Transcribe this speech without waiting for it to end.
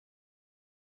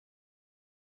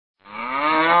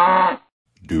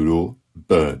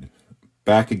Doodlebud.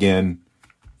 Back again,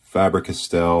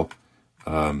 Faber-Castell.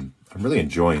 I'm really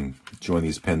enjoying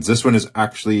these pens. This one is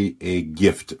actually a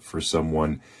gift for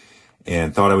someone,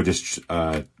 and thought I would just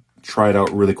try it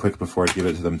out really quick before I give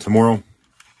it to them tomorrow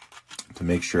to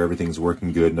make sure everything's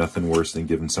working good. Nothing worse than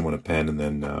giving someone a pen and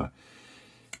then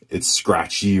it's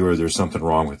scratchy or there's something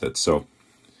wrong with it. So,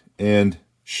 and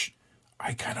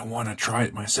I kind of want to try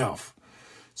it myself.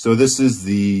 So this is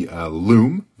the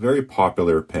Loom, very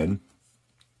popular pen.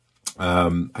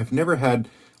 I've never had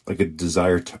like a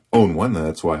desire to own one.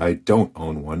 That's why I don't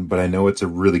own one, but I know it's a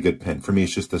really good pen. For me,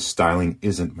 it's just the styling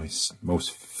isn't my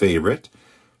most favorite,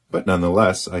 but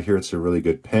nonetheless, I hear it's a really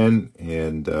good pen.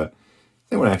 And then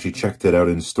when I actually checked it out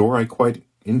in store, I quite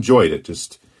enjoyed it,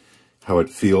 just how it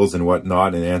feels and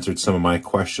whatnot, and answered some of my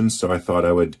questions. So I thought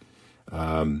I would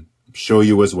show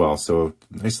you as well. So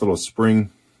nice little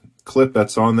spring clip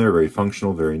that's on there, very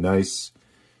functional, very nice.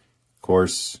 Of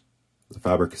course, the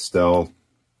Faber-Castell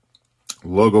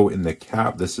logo in the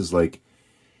cap. This is like, I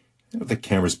don't know if the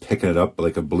camera's picking it up,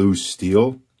 like a blue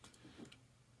steel.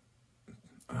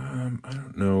 I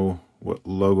don't know what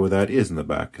logo that is in the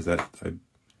back, because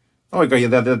oh, I got you.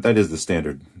 That is the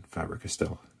standard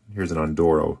Faber-Castell. Here's an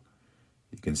Ondoro.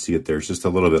 You can see it there. It's just a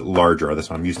little bit larger. That's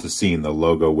why I'm used to seeing the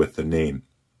logo with the name.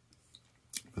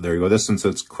 But there you go. This one, so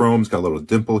it's chrome. It's got a little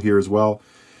dimple here as well.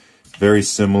 Very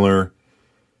similar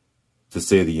to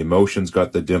say the Emotion's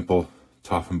got the dimple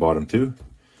top and bottom too.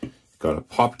 Got a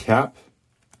pop cap.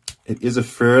 It is a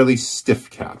fairly stiff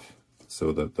cap,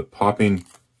 so the popping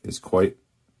is quite,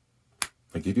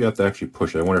 like, if you have to actually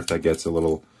push it, I wonder if that gets a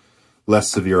little less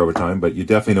severe over time, but you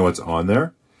definitely know what's on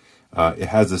there. It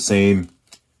has the same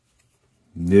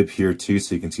nib here too,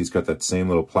 so you can see it's got that same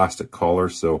little plastic collar.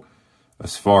 So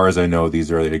as far as I know,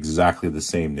 these are exactly the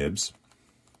same nibs.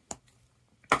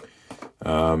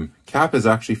 Cap is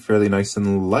actually fairly nice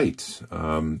and light.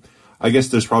 I guess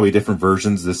there's probably different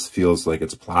versions. This feels like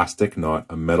it's plastic, not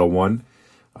a metal one.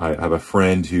 I have a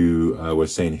friend who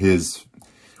was saying his,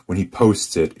 when he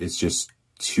posts it, it's just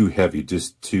too heavy,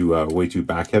 just too way too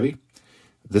back heavy.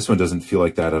 This one doesn't feel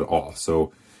like that at all.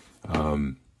 So,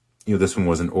 you know, this one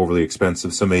wasn't overly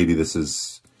expensive. So maybe this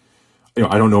is, you know,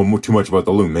 I don't know too much about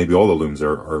the Loom. Maybe all the Looms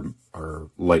are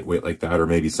lightweight like that, or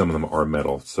maybe some of them are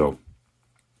metal. So,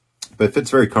 but it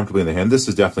fits very comfortably in the hand. This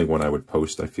is definitely one I would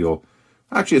post. I feel,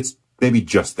 actually, it's maybe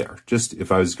just there. Just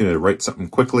if I was going to write something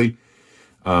quickly,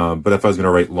 but if I was going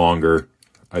to write longer,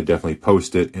 I'd definitely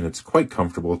post it. And it's quite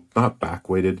comfortable, not back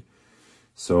weighted.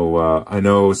 So I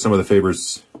know some of the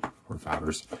Fabers,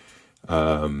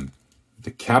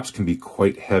 the caps can be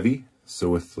quite heavy. So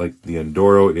with like the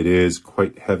Ondoro, it is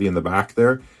quite heavy in the back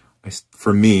there.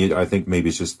 For me, I think maybe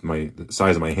it's just the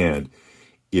size of my hand.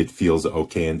 It feels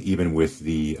okay, and even with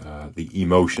the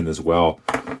Emotion as well,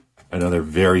 another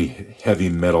very heavy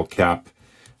metal cap.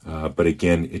 But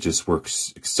again, it just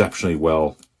works exceptionally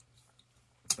well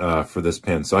for this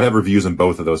pen. So I have reviews on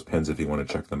both of those pens if you want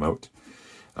to check them out.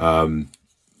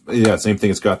 Yeah, same thing.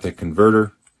 It's got the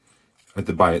converter. I had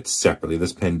to buy it separately.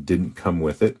 This pen didn't come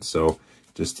with it, so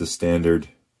just the standard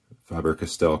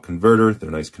Faber-Castell converter. They're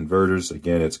nice converters.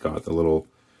 Again, it's got the little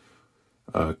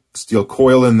steel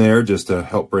coil in there just to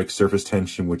help break surface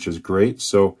tension, which is great.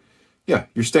 So yeah,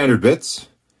 your standard bits.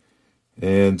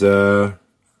 And you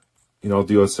know, I'll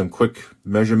do some quick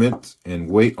measurement and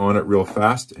weight on it real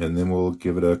fast, and then we'll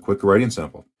give it a quick writing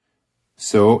sample.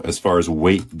 So as far as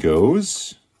weight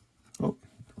goes, oh,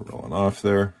 rolling off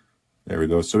there. There we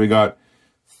go. So we got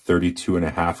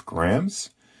 32.5 grams.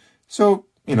 So,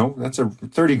 you know, that's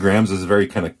 30 grams is a very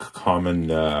kind of common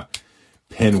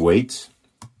pen weight.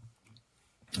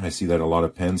 I see that in a lot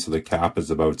of pens. So the cap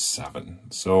is about 7.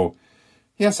 So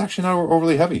yeah, it's actually not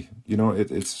overly heavy. You know,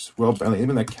 it's well,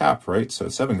 even that cap, right? So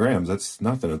 7 grams, that's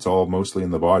nothing. It's all mostly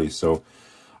in the body. So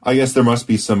I guess there must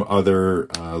be some other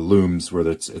Looms where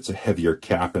it's a heavier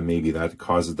cap, and maybe that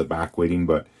causes the back weighting.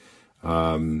 But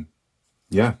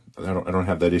yeah, I don't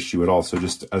have that issue at all. So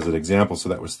just as an example, so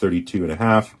that was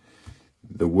 32.5.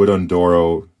 The wood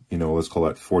Ondoro, you know, let's call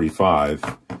that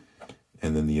 45,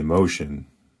 and then the Emotion,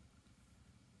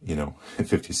 you know,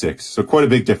 56. So quite a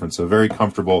big difference. So very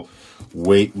comfortable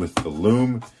weight with the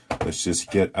Loom. Let's just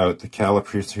get out the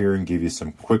calipers here and give you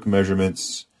some quick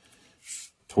measurements.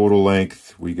 Total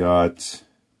length, we got,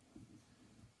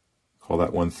 call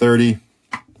that 130.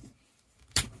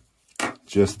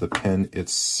 Just the pen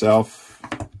itself.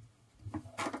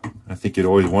 I think you'd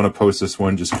always want to post this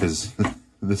one just because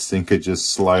this thing could just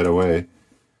slide away.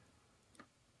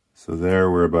 So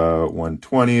there we're about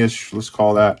 120-ish, let's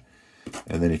call that.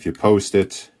 And then if you post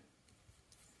it,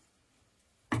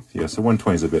 yeah, so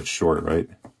 120 is a bit short, right?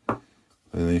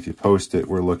 And then if you post it,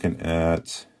 we're looking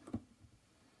at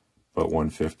about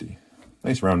 150.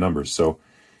 Nice round numbers. So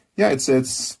yeah,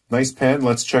 it's nice pen.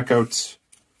 Let's check out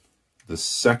the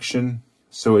section.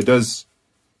 So it does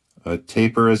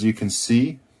taper, as you can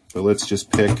see, but let's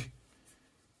just pick,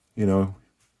 you know,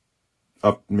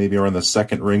 up maybe around the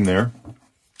second ring there.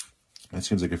 That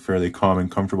seems like a fairly calm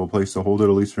and comfortable place to hold it,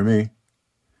 at least for me.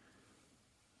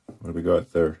 What do we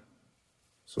got there?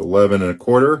 So 11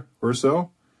 1/4 or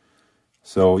so.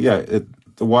 So yeah,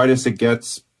 the widest it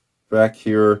gets back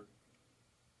here,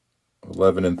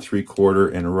 11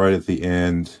 3/4, and right at the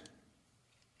end,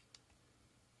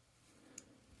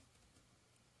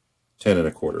 10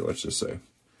 1/4, let's just say.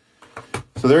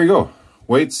 So there you go.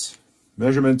 Weights,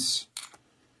 measurements.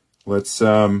 Let's,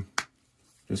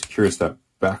 just curious, that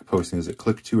back posting, is it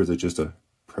click to, or is it just a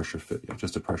pressure fit? Yeah,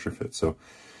 just a pressure fit. So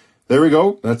there we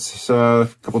go. That's a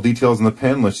couple details on the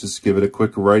pen. Let's just give it a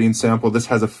quick writing sample. This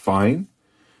has a fine.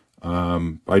 I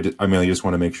mainly just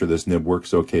want to make sure this nib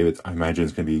works okay, but I imagine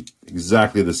it's going to be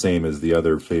exactly the same as the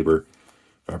other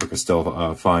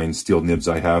Faber-Castell fine steel nibs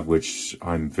I have, which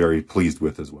I'm very pleased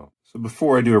with as well. So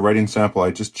before I do a writing sample,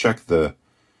 I just check the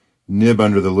nib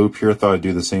under the loop here. I thought I'd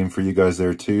do the same for you guys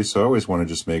there too. So I always want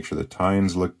to just make sure the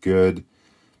tines look good.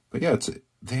 But yeah,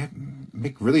 they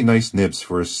make really nice nibs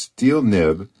for a steel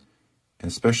nib, and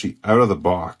especially out of the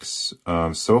box.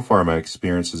 So far, my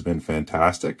experience has been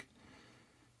fantastic.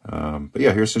 But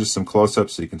yeah, here's just some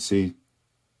close-ups so you can see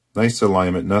nice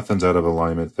alignment. Nothing's out of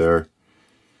alignment there.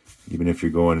 Even if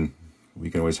you're going, we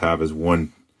can always have as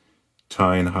one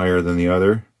tine higher than the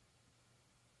other.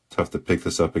 Tough to pick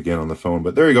this up again on the phone,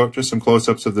 but there you go. Just some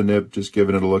close-ups of the nib, just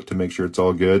giving it a look to make sure it's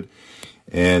all good.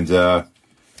 And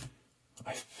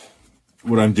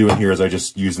what I'm doing here is I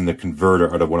just using the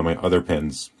converter out of one of my other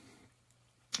pens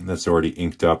that's already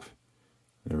inked up.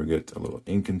 There we get a little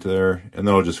ink into there, and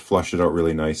then I'll just flush it out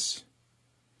really nice.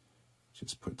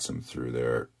 Just put some through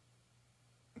there.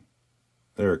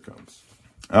 There it comes.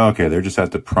 Okay, there, just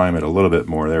have to prime it a little bit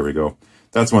more. There we go.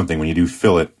 That's one thing, when you do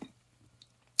fill it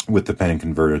with the pen and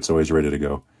converter, it's always ready to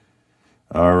go.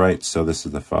 All right, so this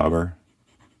is the Faber.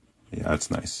 Yeah, that's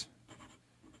nice.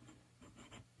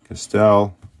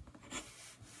 Castell.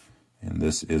 And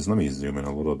this is, let me zoom in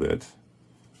a little bit.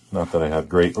 Not that I have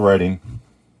great writing.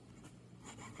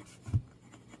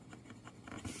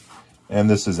 And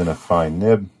this is in a fine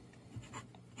nib.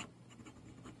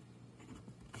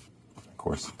 Of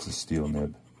course, it's a steel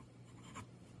nib.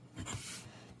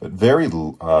 But very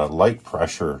light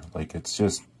pressure. Like, it's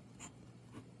just,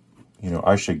 you know,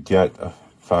 I should get a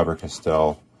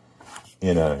Faber-Castell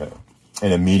in a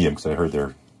medium, because I heard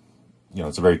they're, you know,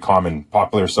 it's a very common,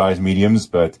 popular size mediums,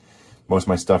 but most of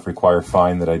my stuff require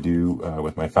fine that I do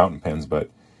with my fountain pens, but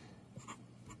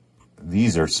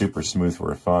these are super smooth for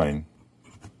a fine.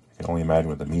 I can only imagine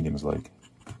what the medium's like.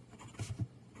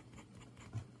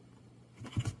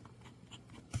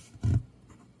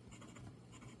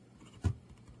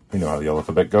 You know how the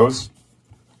alphabet goes.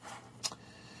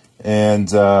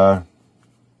 And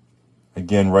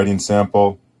again, writing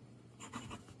sample.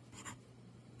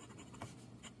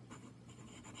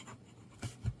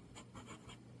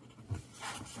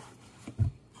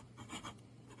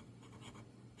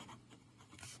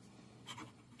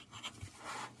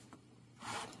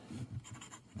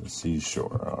 The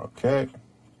seashore, okay.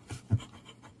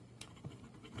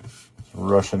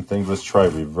 Russian things, let's try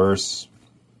reverse.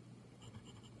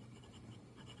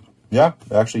 Yeah,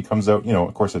 it actually comes out, you know,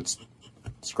 of course it's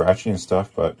scratchy and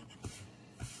stuff, but,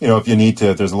 you know, if you need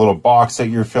to, if there's a little box that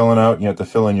you're filling out, and you have to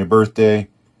fill in your birthday,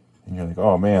 and you're like,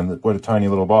 oh man, what a tiny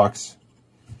little box.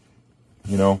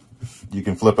 You know, you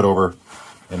can flip it over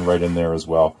and write in there as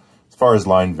well. As far as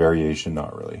line variation,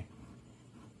 not really.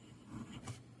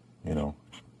 You know.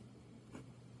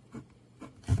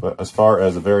 But as far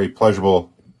as a very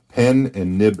pleasurable pen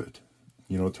and nib,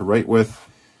 you know, to write with,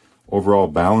 overall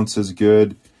balance is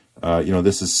good. You know,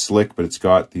 this is slick, but it's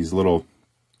got these little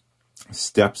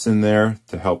steps in there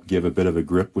to help give a bit of a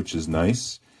grip, which is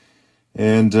nice.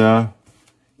 And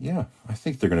yeah, I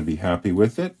think they're going to be happy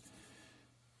with it.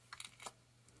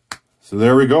 So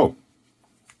there we go.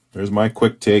 There's my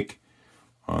quick take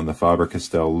on the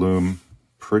Faber-Castell Loom.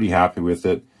 Pretty happy with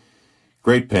it.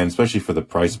 Great pen, especially for the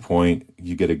price point.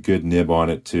 You get a good nib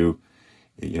on it too.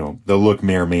 You know, the look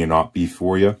may or may not be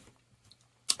for you.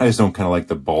 I just don't kind of like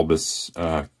the bulbous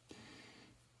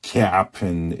cap,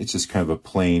 and it's just kind of a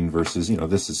plain versus, you know,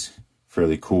 this is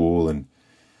fairly cool, and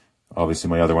obviously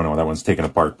my other one, oh, that one's taken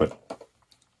apart, but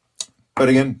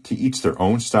again, to each their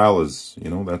own. Style is,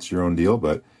 you know, that's your own deal,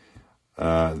 but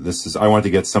this is, I wanted to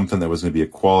get something that was going to be a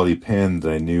quality pen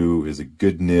that I knew is a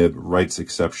good nib, writes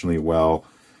exceptionally well,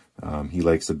 He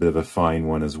likes a bit of a fine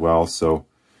one as well. So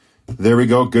there we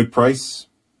go. Good price.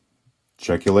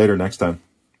 Check you later next time.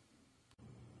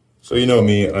 So you know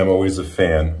me, I'm always a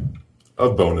fan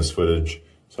of bonus footage.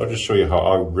 So I'll just show you how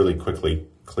I'll really quickly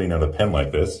clean out a pen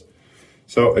like this.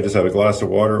 So I just have a glass of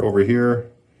water over here.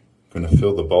 I'm going to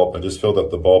fill the bulb. I just filled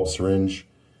up the bulb syringe.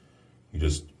 You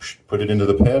just put it into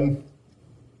the pen.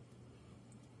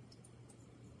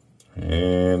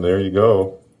 And there you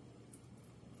go.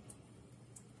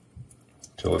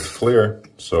 Till it's clear.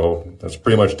 So that's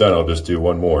pretty much done. I'll just do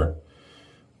one more.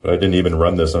 But I didn't even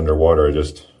run this underwater. I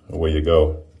just, away you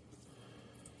go.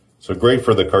 So great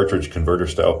for the cartridge converter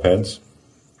style pens.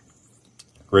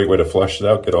 Great way to flush it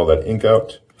out, get all that ink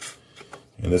out.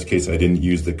 In this case, I didn't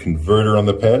use the converter on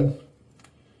the pen.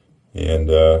 And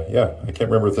yeah, I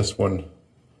can't remember if this one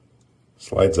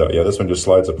slides out. Yeah, this one just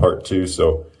slides apart too.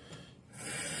 So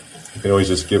you can always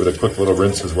just give it a quick little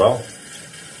rinse as well.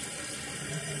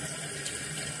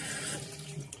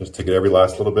 Just to get every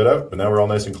last little bit out. But now we're all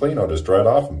nice and clean. I'll just dry it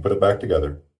off and put it back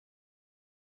together.